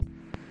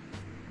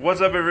What's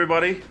up,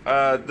 everybody?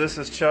 This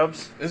is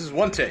Chubbs. This is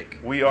One Take.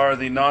 We are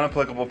the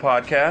Non-Applicable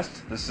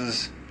Podcast. This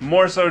is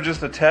more so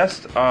just a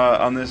test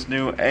on this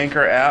new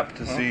Anchor app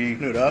to see...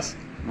 New to us.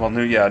 Well,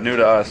 new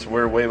to us.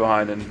 We're way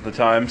behind in the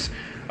times.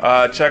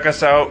 Check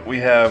us out. We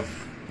have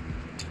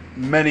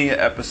many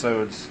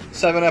episodes.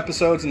 7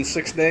 episodes in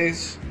 6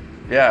 days.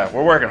 Yeah,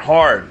 we're working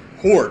hard.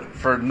 Horde.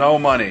 For no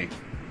money.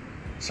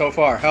 So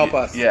far. Help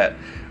us. Yet.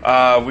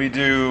 We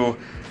do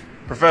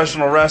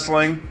professional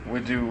wrestling.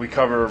 We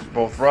cover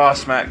both Raw,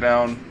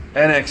 SmackDown,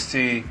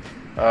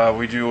 NXT.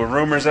 We do a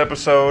rumors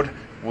episode.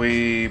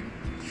 We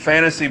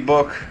fantasy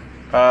book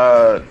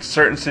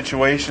certain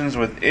situations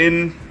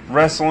within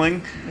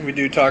wrestling. We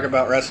do talk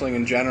about wrestling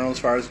in general as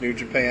far as New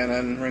Japan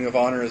and Ring of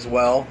Honor as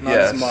well. Not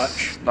as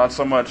much. Not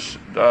so much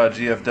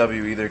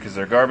GFW either because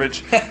they're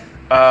garbage.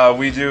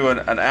 We do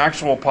an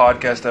actual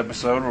podcast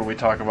episode where we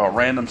talk about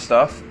random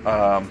stuff.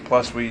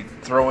 Plus we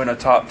throw in a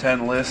top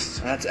 10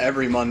 list. That's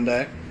every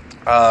Monday.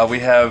 We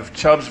have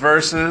Chubbs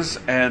Versus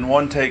and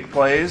One Take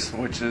Plays,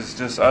 which is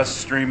just us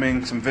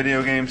streaming some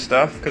video game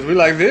stuff. Because we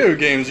like video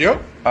games,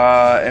 yo.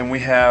 And we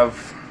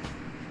have...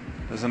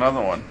 There's another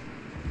one.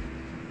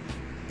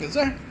 Is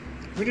there?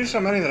 We do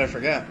so many that I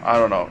forget. I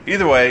don't know.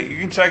 Either way, you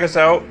can check us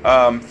out.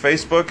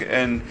 Facebook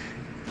and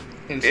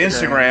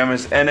Instagram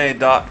is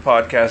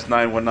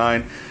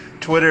na.podcast919.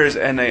 Twitter is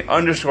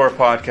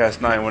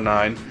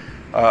na_podcast919.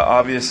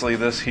 Obviously,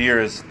 this here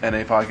is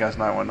NA Podcast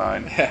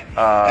 919. And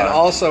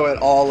also at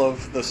all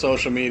of the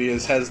social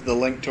medias has the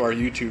link to our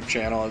YouTube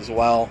channel as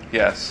well.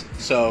 Yes.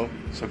 So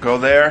go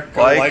there.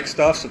 Go like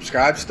stuff,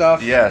 subscribe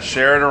stuff. Yeah,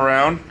 share it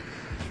around.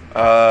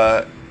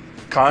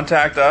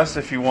 Contact us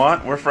if you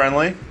want. We're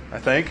friendly, I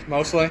think.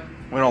 Mostly.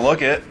 We don't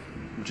look it,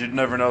 but you'd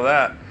never know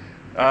that.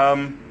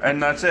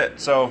 And that's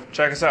it. So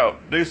check us out.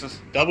 Deuces.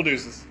 Double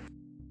deuces.